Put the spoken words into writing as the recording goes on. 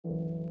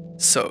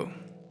So,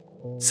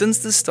 since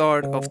the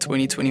start of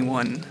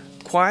 2021,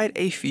 quite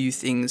a few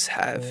things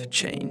have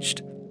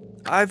changed.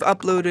 I've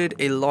uploaded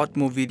a lot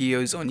more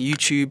videos on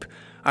YouTube,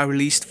 I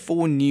released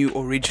 4 new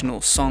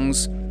original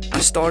songs, I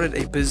started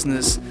a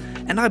business,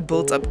 and I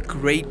built up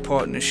great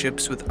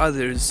partnerships with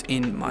others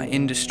in my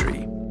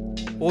industry.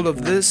 All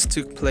of this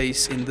took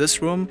place in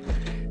this room,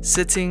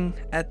 sitting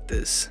at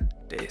this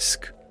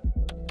desk.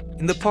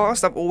 In the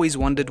past, I've always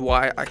wondered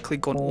why I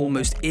click on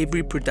almost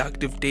every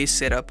productive desk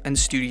setup and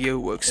studio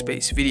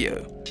workspace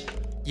video.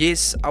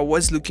 Yes, I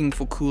was looking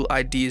for cool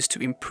ideas to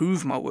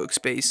improve my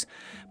workspace,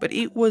 but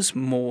it was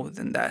more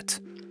than that.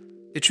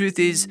 The truth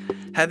is,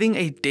 having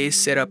a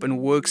desk setup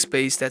and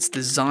workspace that's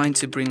designed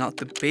to bring out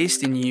the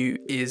best in you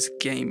is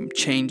game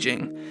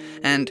changing.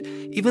 And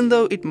even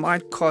though it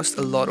might cost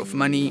a lot of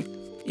money,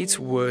 it's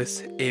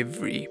worth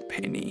every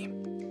penny.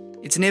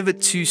 It's never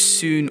too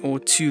soon or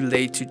too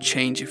late to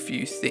change a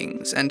few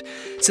things, and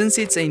since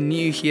it's a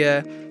new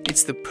year,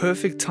 it's the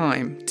perfect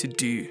time to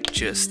do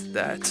just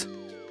that.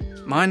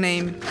 My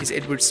name is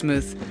Edward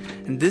Smith,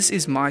 and this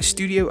is my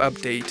studio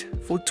update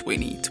for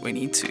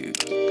 2022.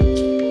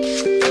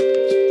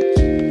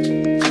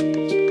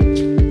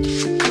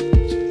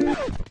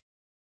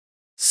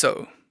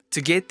 So,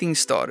 to get things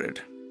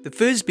started, the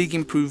first big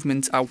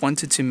improvement I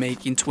wanted to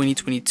make in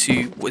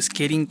 2022 was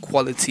getting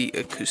quality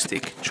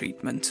acoustic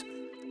treatment.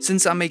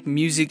 Since I make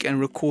music and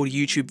record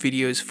YouTube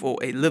videos for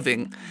a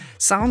living,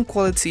 sound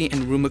quality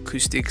and room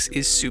acoustics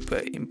is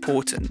super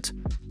important.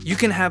 You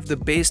can have the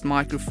best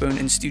microphone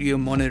and studio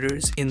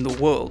monitors in the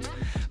world,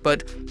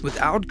 but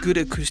without good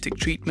acoustic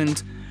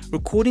treatment,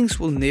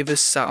 recordings will never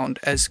sound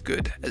as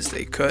good as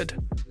they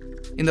could.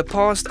 In the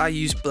past, I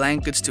used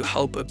blankets to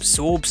help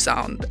absorb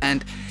sound,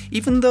 and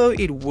even though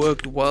it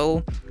worked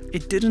well,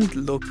 it didn't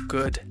look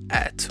good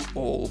at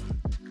all.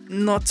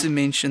 Not to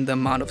mention the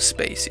amount of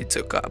space it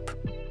took up.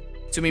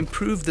 To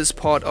improve this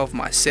part of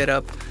my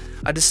setup,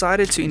 I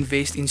decided to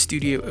invest in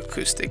studio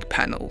acoustic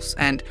panels,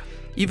 and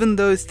even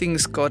though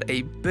things got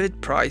a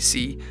bit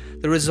pricey,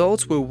 the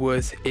results were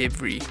worth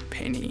every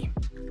penny.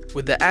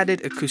 With the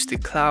added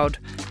acoustic cloud,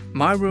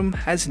 my room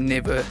has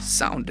never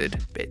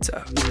sounded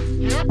better.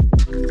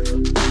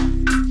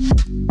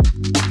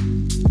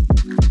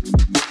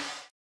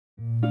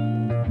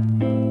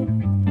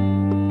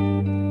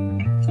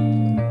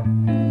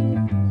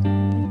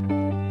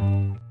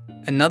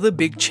 Another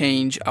big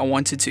change I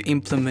wanted to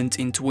implement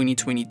in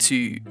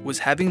 2022 was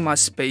having my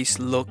space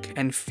look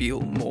and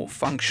feel more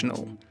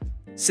functional.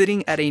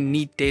 Sitting at a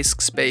neat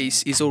desk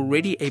space is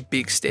already a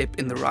big step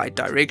in the right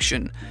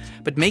direction,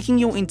 but making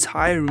your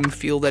entire room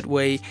feel that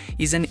way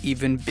is an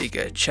even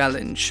bigger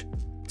challenge.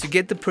 To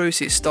get the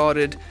process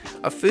started,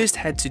 I first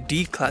had to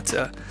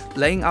declutter,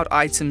 laying out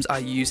items I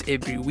use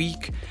every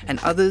week and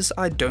others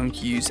I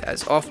don't use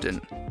as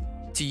often.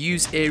 To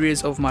use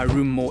areas of my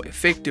room more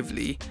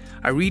effectively,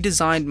 I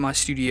redesigned my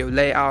studio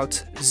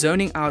layout,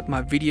 zoning out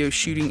my video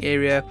shooting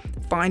area,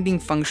 finding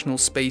functional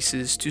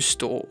spaces to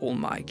store all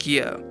my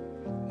gear.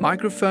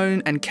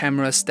 Microphone and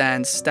camera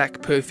stands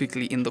stack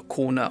perfectly in the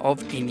corner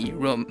of any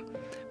room,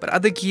 but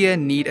other gear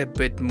need a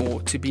bit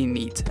more to be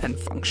neat and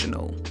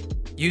functional.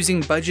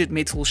 Using budget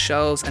metal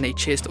shelves and a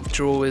chest of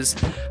drawers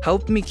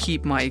helped me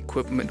keep my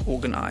equipment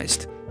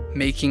organized,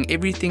 making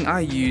everything I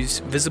use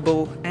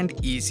visible and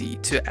easy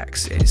to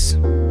access.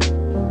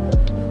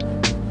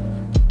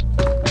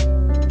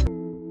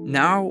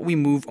 Now we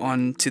move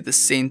on to the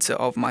center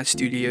of my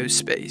studio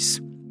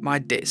space, my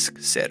desk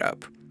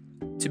setup.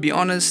 To be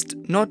honest,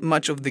 not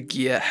much of the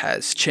gear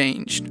has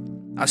changed.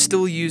 I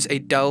still use a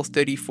Dell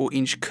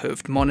 34-inch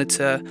curved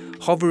monitor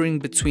hovering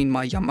between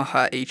my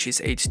Yamaha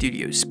HS8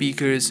 studio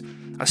speakers.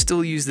 I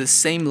still use the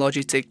same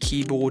Logitech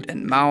keyboard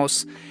and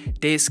mouse,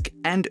 desk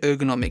and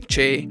ergonomic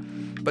chair,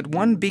 but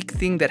one big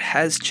thing that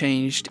has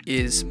changed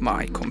is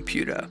my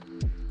computer.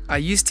 I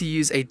used to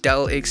use a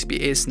Dell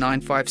XPS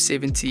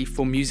 9570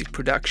 for music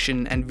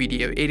production and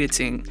video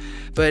editing,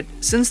 but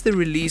since the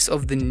release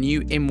of the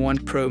new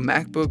M1 Pro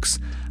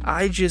MacBooks,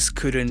 I just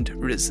couldn't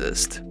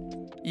resist.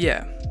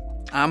 Yeah,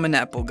 I'm an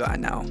Apple guy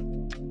now.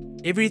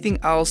 Everything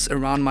else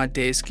around my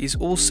desk is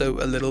also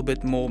a little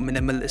bit more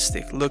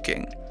minimalistic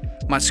looking.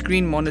 My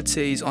screen monitor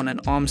is on an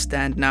arm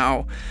stand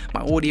now,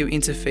 my audio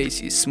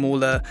interface is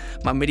smaller,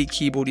 my Midi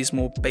keyboard is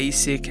more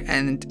basic,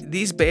 and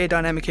these bare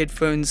dynamic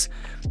headphones,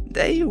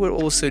 they were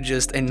also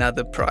just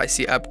another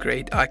pricey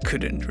upgrade I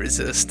couldn't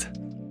resist.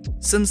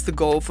 Since the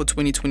goal for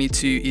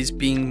 2022 is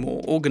being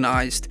more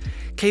organized,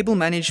 cable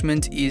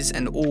management is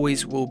and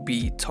always will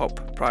be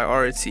top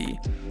priority.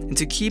 And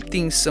to keep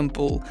things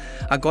simple,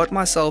 I got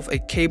myself a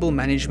cable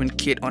management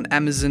kit on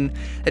Amazon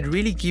that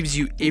really gives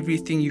you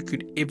everything you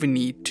could ever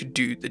need to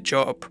do the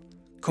job.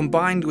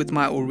 Combined with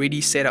my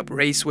already set up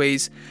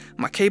raceways,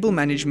 my cable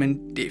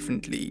management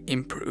definitely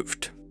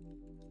improved.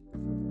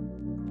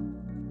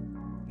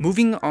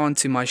 Moving on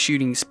to my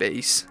shooting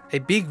space, a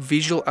big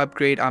visual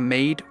upgrade I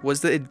made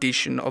was the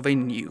addition of a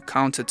new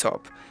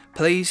countertop,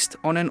 placed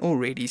on an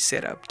already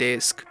set up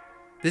desk.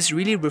 This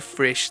really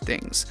refreshed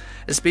things,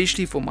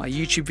 especially for my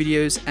YouTube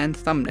videos and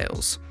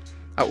thumbnails.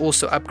 I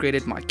also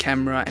upgraded my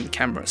camera and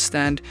camera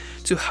stand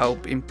to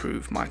help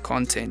improve my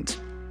content.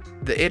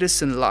 The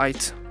Edison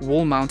light,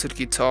 wall-mounted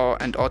guitar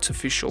and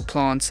artificial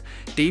plants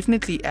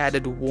definitely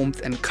added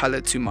warmth and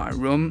color to my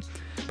room,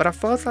 but I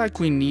felt like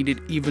we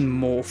needed even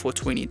more for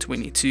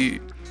 2022.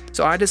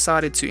 So I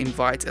decided to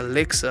invite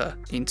Alexa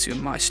into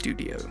my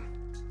studio.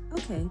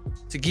 Okay.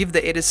 To give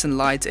the Edison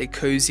light a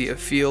cozier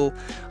feel,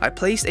 I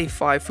placed a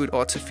 5-foot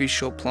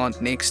artificial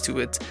plant next to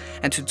it,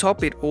 and to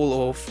top it all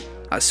off,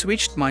 I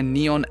switched my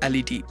neon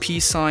LED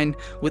peace sign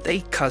with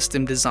a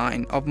custom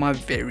design of my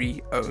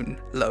very own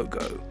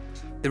logo.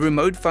 The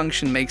remote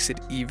function makes it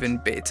even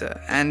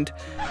better and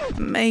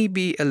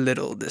maybe a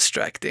little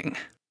distracting.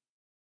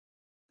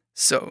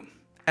 So,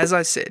 as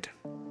I said,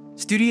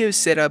 studio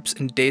setups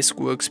and desk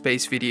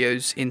workspace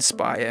videos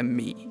inspire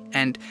me,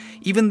 and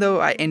even though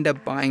I end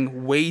up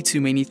buying way too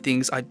many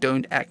things I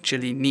don't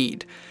actually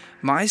need,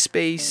 my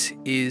space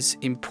is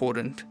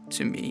important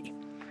to me.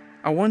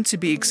 I want to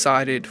be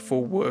excited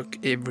for work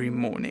every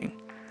morning.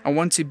 I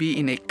want to be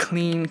in a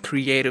clean,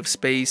 creative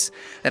space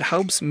that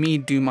helps me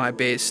do my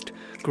best,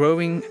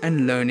 growing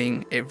and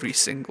learning every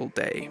single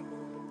day.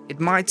 It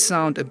might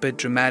sound a bit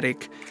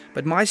dramatic,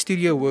 but my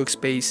studio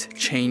workspace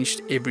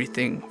changed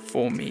everything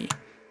for me.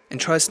 And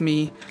trust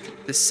me,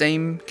 the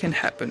same can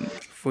happen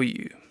for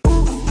you.